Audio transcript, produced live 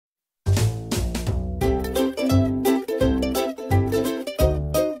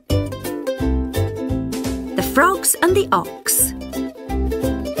Frogs and the Ox.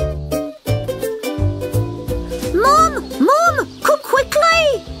 Mum! Mum! Come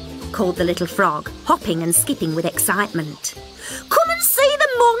quickly! called the little frog, hopping and skipping with excitement. Come and see the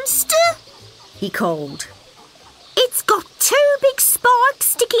monster! He called. It's got two big spikes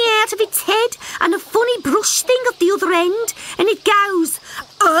sticking out of its head and a funny brush thing at the other end, and it goes,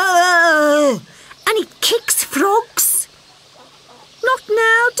 "Ugh!" and it kicks frogs. Not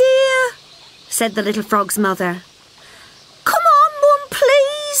now, dear, said the little frog's mother. Come on, Mum,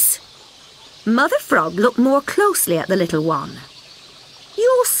 please. Mother Frog looked more closely at the little one.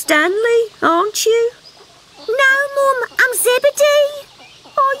 You're Stanley, aren't you? No, Mum, I'm Zebedee.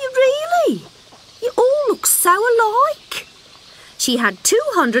 Are you really? You all look so alike. She had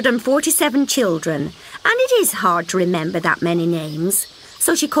 247 children, and it is hard to remember that many names,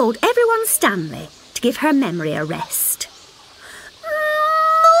 so she called everyone Stanley to give her memory a rest. Mum!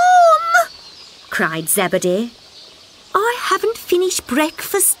 cried Zebedee. I haven't finished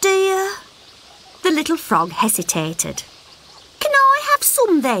breakfast, dear. The little frog hesitated. Can I have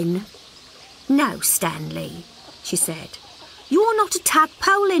some then? No, Stanley, she said. You're not a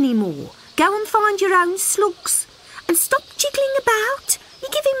tadpole anymore. Go and find your own slugs. And stop jiggling about.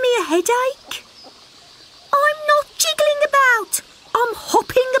 You're giving me a headache. I'm not jiggling about. I'm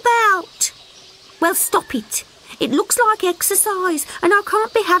hopping about. Well, stop it. It looks like exercise, and I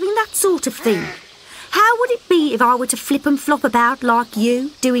can't be having that sort of thing. How would it be if I were to flip and flop about like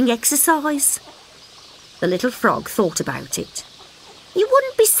you, doing exercise? The little frog thought about it. You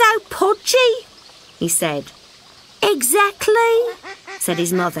wouldn't be so podgy, he said. Exactly, said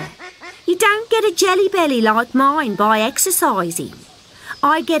his mother. You don't get a jelly belly like mine by exercising.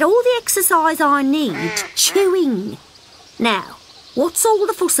 I get all the exercise I need chewing. Now, what's all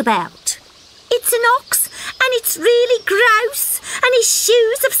the fuss about? It's an ox, and it's really gross, and his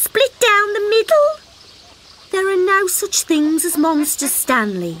shoes have split down the middle. There are no such things as monsters,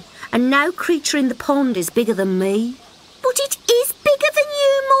 Stanley, and no creature in the pond is bigger than me. But it is bigger than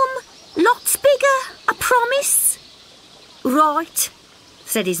you, Mum. Lots bigger, I promise. Right,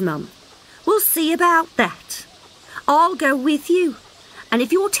 said his mum. We'll see about that. I'll go with you, and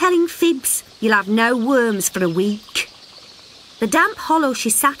if you're telling fibs, you'll have no worms for a week. The damp hollow she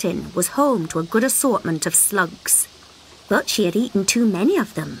sat in was home to a good assortment of slugs, but she had eaten too many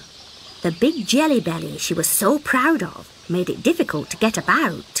of them. The big jelly belly she was so proud of made it difficult to get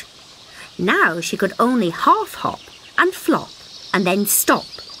about. Now she could only half hop and flop and then stop.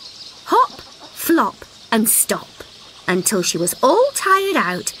 Hop, flop and stop until she was all tired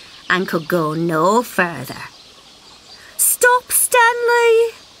out and could go no further. Stop,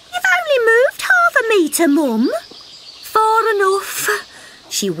 Stanley. You've only moved half a metre, Mum. Far enough,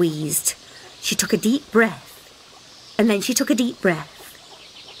 she wheezed. She took a deep breath, and then she took a deep breath,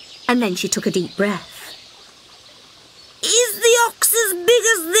 and then she took a deep breath. Is the ox as big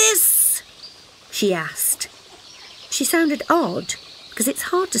as this? She asked. She sounded odd, because it's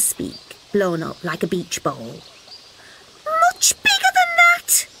hard to speak, blown up like a beach bowl. Much bigger than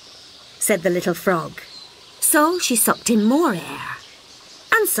that, said the little frog. So she sucked in more air,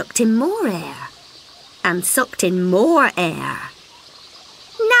 and sucked in more air, and sucked in more air.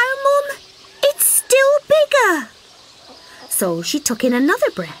 No, Mum, it's still bigger. So she took in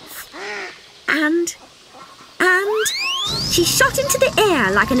another breath, and she shot into the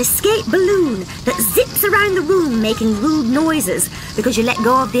air like an escape balloon that zips around the room making rude noises because you let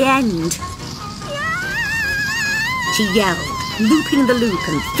go of the end. She yelled, looping the loop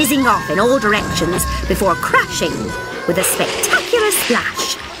and fizzing off in all directions before crashing with a spectacular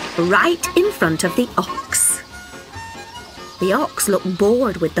splash right in front of the ox. The ox looked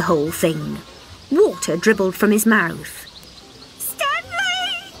bored with the whole thing. Water dribbled from his mouth.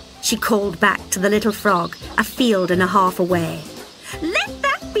 Stanley! She called back to the little frog, a field and a half away. Let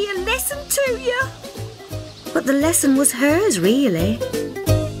that be a lesson to you. But the lesson was hers, really.